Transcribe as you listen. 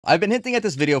I've been hinting at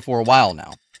this video for a while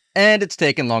now, and it's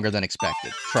taken longer than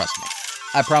expected, trust me.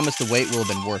 I promise the wait will have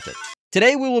been worth it.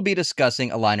 Today we will be discussing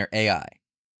Alignerr AI.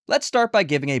 Let's start by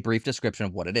giving a brief description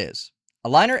of what it is.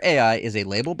 Alignerr AI is a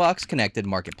Labelbox-connected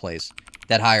marketplace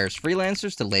that hires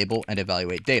freelancers to label and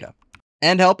evaluate data,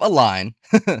 and help align,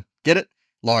 get it,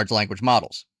 large language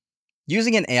models,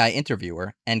 using an AI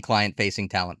interviewer and client-facing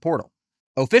talent portal.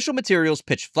 Official materials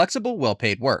pitch flexible,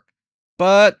 well-paid work,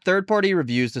 but third-party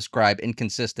reviews describe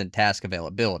inconsistent task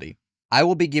availability. I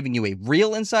will be giving you a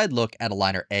real inside look at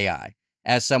Alignerr AI,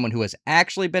 as someone who has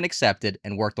actually been accepted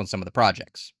and worked on some of the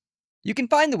projects. You can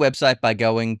find the website by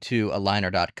going to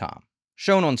alignerr.com,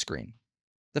 shown on screen.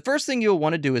 The first thing you'll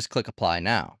want to do is click Apply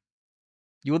Now.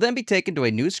 You will then be taken to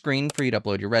a new screen for you to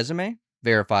upload your resume,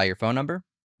 verify your phone number,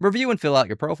 review and fill out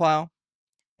your profile,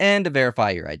 and to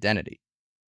verify your identity.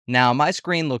 Now, my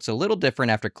screen looks a little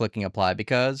different after clicking Apply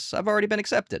because I've already been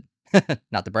accepted.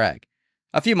 Not to brag.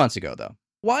 A few months ago, though.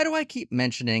 Why do I keep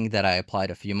mentioning that I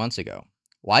applied a few months ago?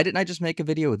 Why didn't I just make a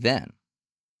video then?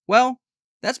 Well,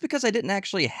 that's because I didn't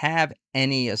actually have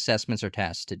any assessments or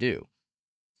tasks to do,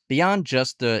 beyond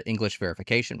just the English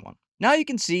verification one. Now you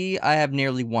can see I have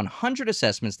nearly 100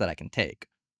 assessments that I can take.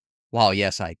 While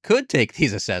yes, I could take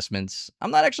these assessments,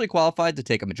 I'm not actually qualified to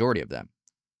take a majority of them.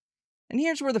 And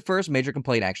here's where the first major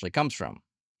complaint actually comes from.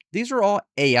 These are all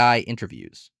AI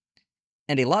interviews.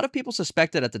 And a lot of people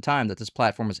suspected at the time that this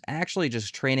platform was actually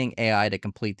just training AI to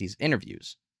complete these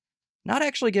interviews, not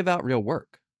actually give out real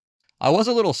work. I was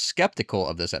a little skeptical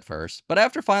of this at first, but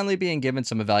after finally being given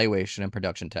some evaluation and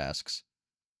production tasks,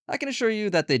 I can assure you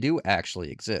that they do actually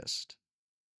exist.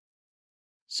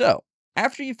 So,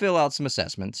 after you fill out some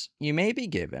assessments, you may be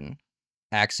given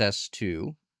access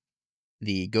to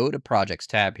the Go to Projects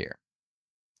tab here.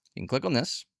 You can click on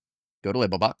this, go to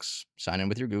Labelbox, sign in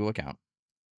with your Google account.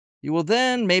 You will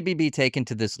then maybe be taken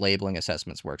to this labeling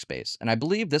assessments workspace. And I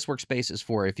believe this workspace is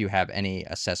for if you have any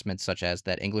assessments such as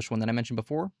that English one that I mentioned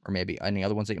before, or maybe any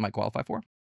other ones that you might qualify for.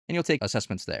 And you'll take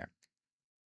assessments there.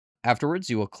 Afterwards,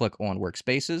 you will click on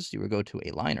Workspaces, you will go to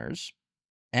Aligners,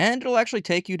 and it'll actually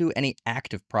take you to any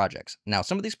active projects. Now,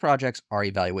 some of these projects are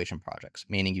evaluation projects,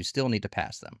 meaning you still need to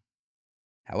pass them.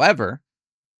 However,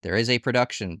 there is a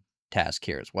production task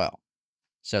here as well.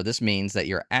 So this means that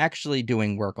you're actually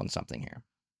doing work on something here.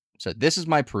 So this is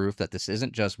my proof that this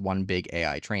isn't just one big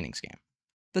AI training scam.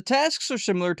 The tasks are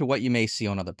similar to what you may see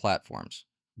on other platforms.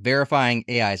 Verifying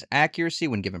AI's accuracy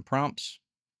when given prompts,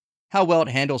 how well it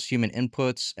handles human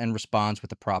inputs and responds with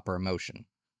the proper emotion.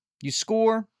 You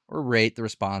score or rate the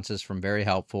responses from very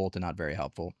helpful to not very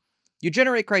helpful. You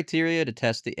generate criteria to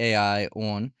test the AI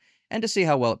on and to see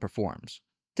how well it performs,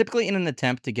 typically in an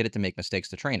attempt to get it to make mistakes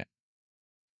to train it.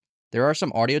 There are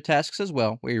some audio tasks as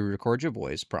well, where you record your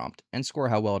voice prompt and score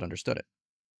how well it understood it.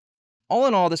 All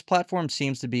in all, this platform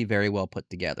seems to be very well put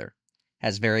together,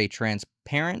 has very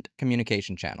transparent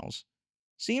communication channels,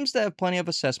 seems to have plenty of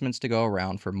assessments to go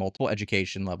around for multiple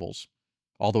education levels,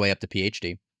 all the way up to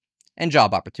PhD, and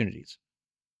job opportunities.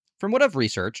 From what I've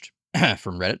researched,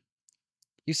 from Reddit,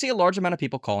 you see a large amount of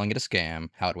people calling it a scam,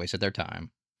 how it wasted their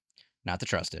time, not to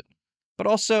trust it, but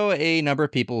also a number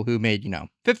of people who made,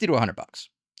 50 to 100 bucks.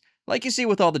 Like you see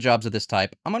with all the jobs of this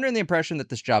type, I'm under the impression that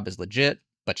this job is legit,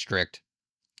 but strict.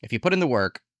 If you put in the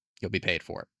work, you'll be paid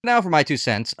for it. Now for my 2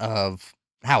 cents of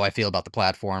how I feel about the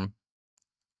platform.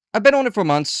 I've been on it for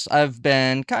months. I've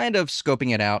been kind of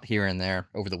scoping it out here and there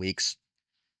over the weeks.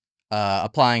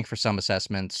 Applying for some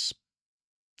assessments,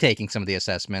 taking some of the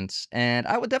assessments, and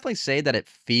I would definitely say that it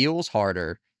feels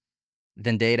harder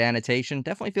than data annotation.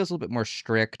 Definitely feels a little bit more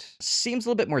strict. Seems a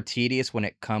little bit more tedious when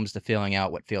it comes to filling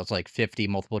out what feels like 50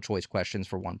 multiple choice questions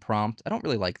for one prompt. I don't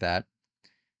really like that.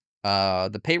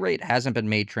 The pay rate hasn't been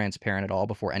made transparent at all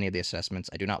before any of the assessments.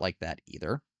 I do not like that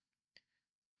either.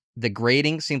 The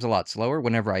grading seems a lot slower.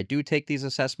 Whenever I do take these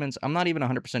assessments, I'm not even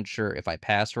 100% sure if I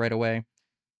pass right away.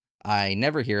 I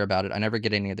never hear about it. I never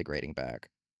get any of the grading back.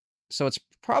 So it's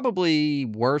probably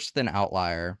worse than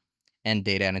Outlier and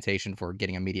data annotation for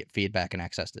getting immediate feedback and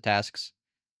access to tasks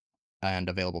and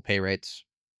available pay rates.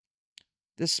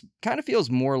 This kind of feels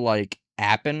more like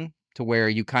Appen, to where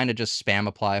you kind of just spam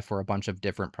apply for a bunch of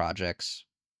different projects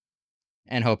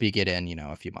and hope you get in,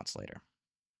 a few months later.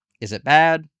 Is it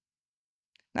bad?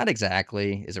 Not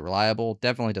exactly. Is it reliable?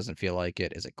 Definitely doesn't feel like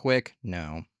it. Is it quick?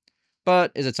 No.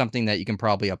 But is it something that you can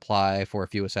probably apply for a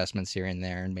few assessments here and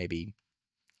there and maybe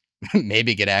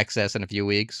maybe get access in a few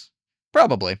weeks?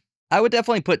 Probably. I would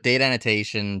definitely put data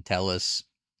annotation, TELUS,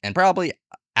 and probably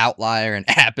Outlier and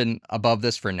Appen above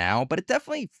this for now, but it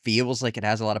definitely feels like it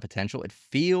has a lot of potential. It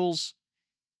feels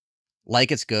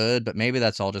like it's good, but maybe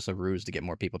that's all just a ruse to get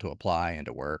more people to apply and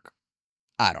to work.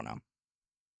 I don't know.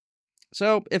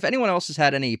 So, if anyone else has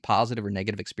had any positive or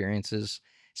negative experiences,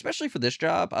 especially for this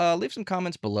job, leave some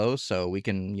comments below so we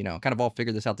can, kind of all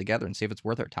figure this out together and see if it's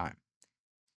worth our time.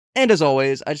 And as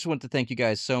always, I just want to thank you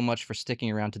guys so much for sticking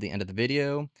around to the end of the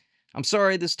video. I'm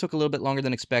sorry this took a little bit longer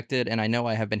than expected, and I know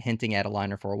I have been hinting at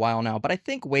Aligner for a while now, but I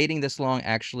think waiting this long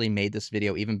actually made this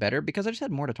video even better because I just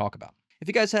had more to talk about. If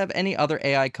you guys have any other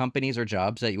AI companies or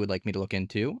jobs that you would like me to look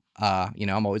into,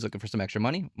 I'm always looking for some extra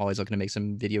money. I'm always looking to make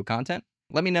some video content.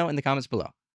 Let me know in the comments below.